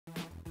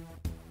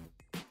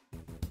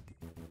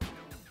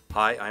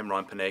Hi, I'm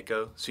Ron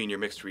Paneco, Senior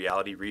Mixed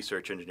Reality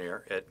Research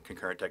Engineer at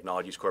Concurrent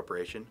Technologies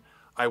Corporation.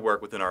 I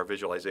work within our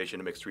Visualization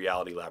and Mixed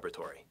Reality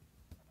Laboratory.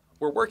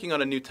 We're working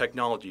on a new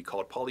technology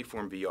called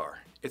PolyFormVR.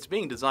 It's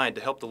being designed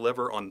to help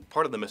deliver on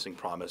part of the missing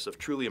promise of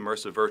truly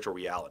immersive virtual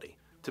reality,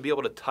 to be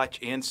able to touch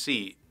and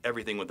see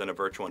everything within a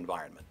virtual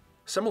environment.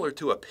 Similar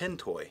to a pin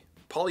toy,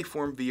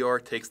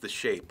 PolyFormVR takes the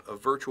shape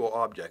of virtual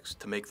objects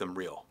to make them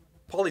real.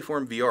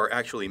 PolyFormVR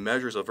actually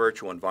measures a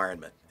virtual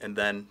environment and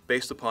then,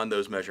 based upon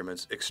those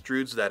measurements,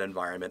 extrudes that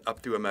environment up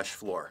through a mesh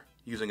floor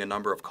using a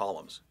number of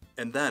columns.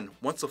 And then,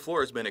 once the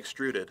floor has been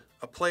extruded,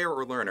 a player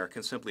or learner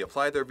can simply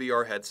apply their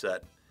VR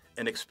headset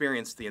and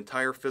experience the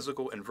entire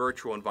physical and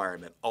virtual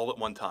environment all at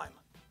one time.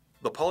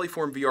 The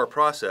PolyFormVR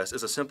process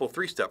is a simple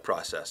three-step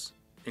process,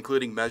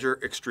 including measure,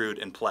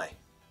 extrude, and play.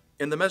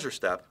 In the measure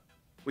step,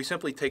 we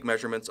simply take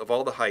measurements of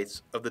all the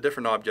heights of the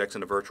different objects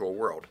in a virtual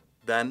world.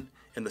 Then,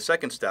 in the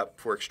second step,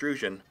 for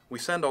extrusion, we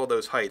send all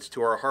those heights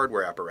to our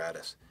hardware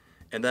apparatus,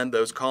 and then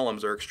those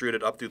columns are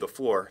extruded up through the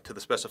floor to the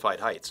specified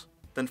heights.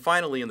 Then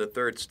finally, in the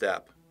third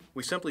step,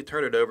 we simply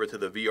turn it over to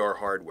the VR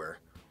hardware,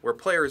 where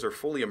players are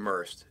fully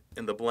immersed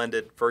in the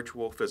blended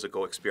virtual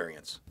physical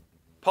experience.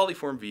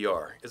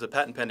 PolyFormVR is a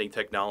patent-pending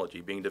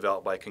technology being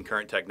developed by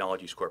Concurrent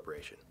Technologies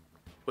Corporation.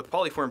 With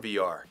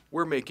PolyFormVR,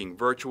 we're making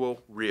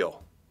virtual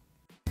real.